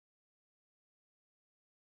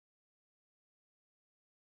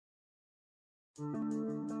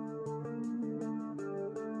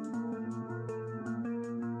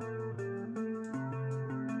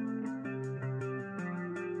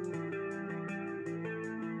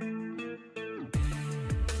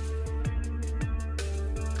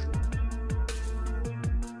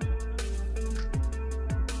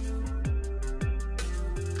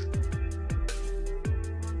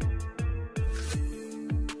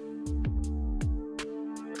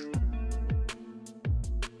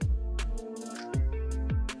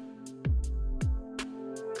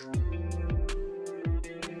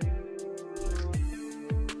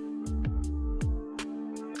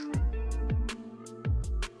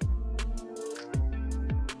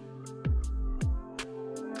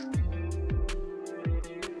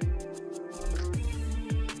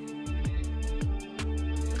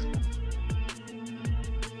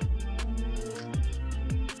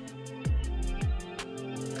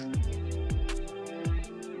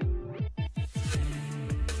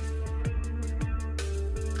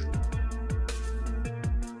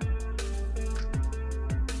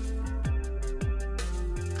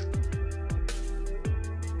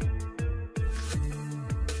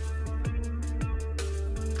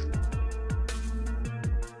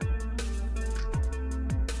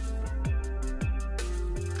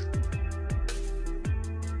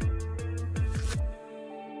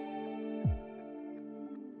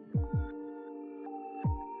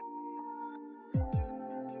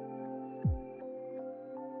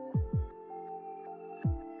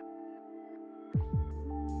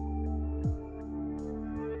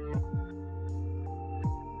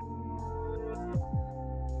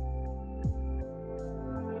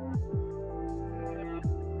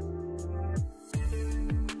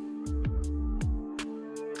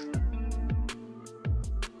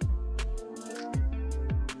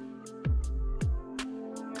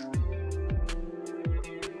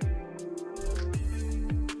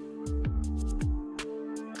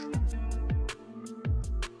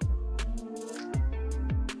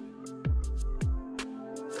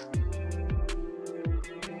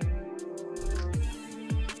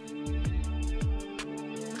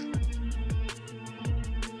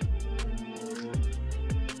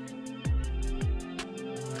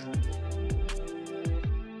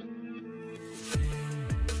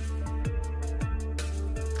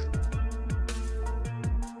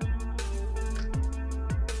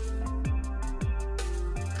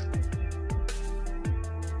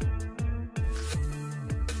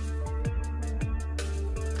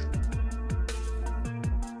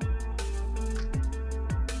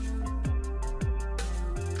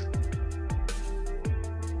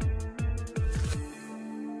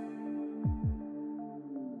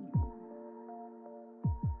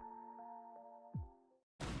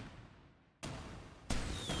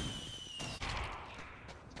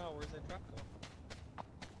Where's that truck go?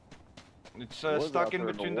 It's stuck in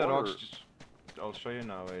between the rocks. I'll show you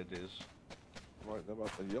now where it is. Right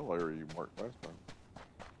about the yellow area you marked last time.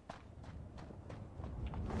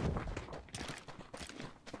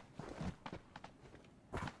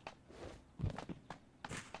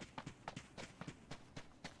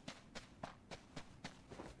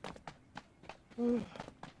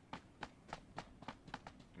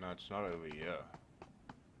 No, it's not over here.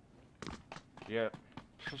 Yeah.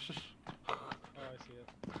 Oh, I see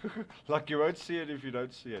it. Like you won't see it if you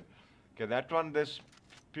don't see it. Okay, that one, there's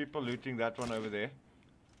people looting that one over there.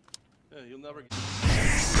 Yeah, you'll never get...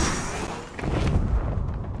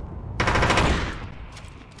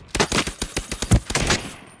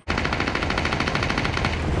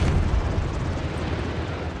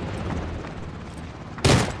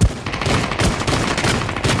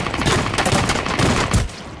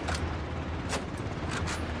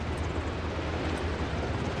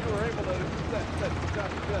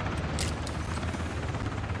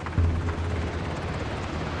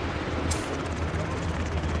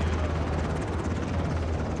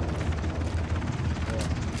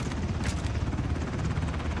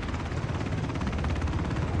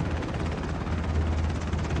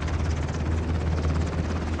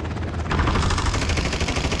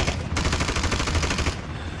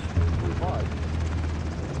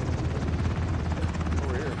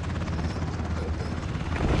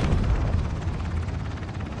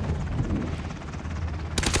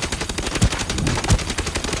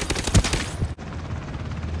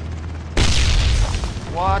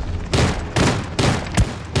 What?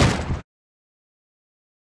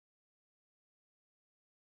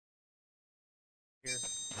 Here.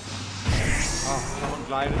 Oh, someone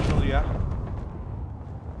glided still, yeah?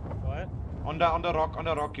 What? On the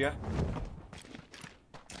rock, yeah?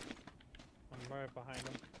 I'm right behind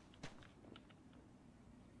him.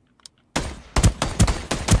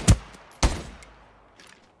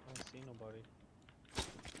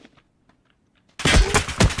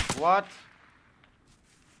 What?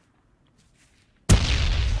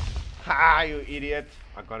 Ha, you idiot.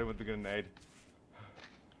 I got him with the grenade.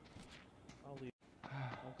 I'll leave.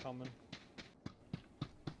 I'm coming.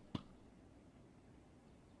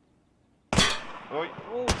 Oi.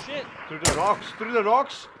 Oh shit! Through the rocks, through the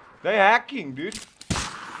rocks. They're hacking, dude.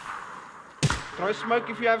 Throw smoke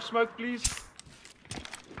if you have smoke, please.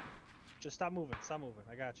 Just stop moving. Stop moving.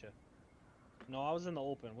 I got you. No, I was in the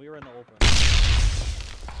open. We were in the open.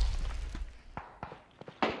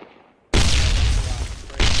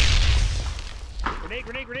 Grenade!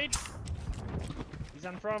 Grenade! Grenade! He's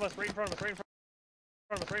in front of us. Right in front of us. Right in front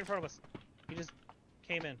of us. Right in front of us. He just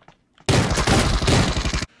came in.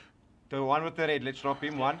 The one with the red, let's drop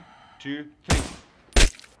him. 1, 2, 3.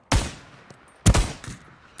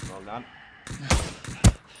 Well done.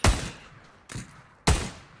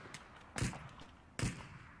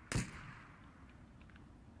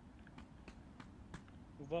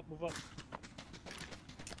 Move up, move up.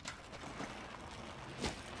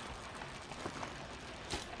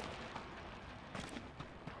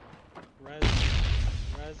 Res.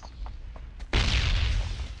 Res.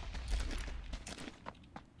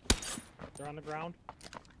 They're on the ground.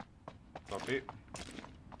 Copy.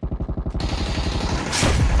 Oh,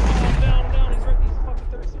 I'm down, I'm down. He's fucking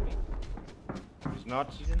thirsting me. He's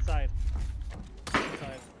not. He's inside.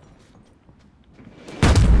 Inside.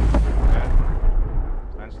 Okay.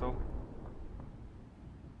 Stand still.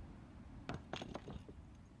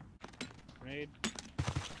 Grenade.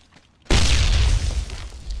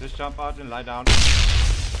 Just jump out and lie down. Oh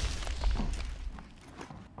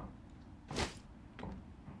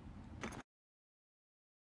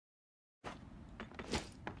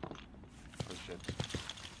shit.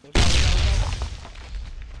 Look out, look out, look out.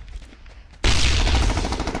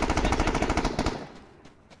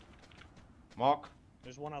 Mark.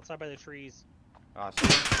 There's one outside by the trees. Ah,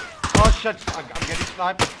 oh shit, I'm getting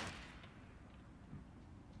sniped.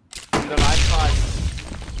 On the right side.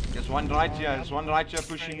 There's one right here, there's one right here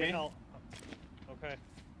pushing me. Okay.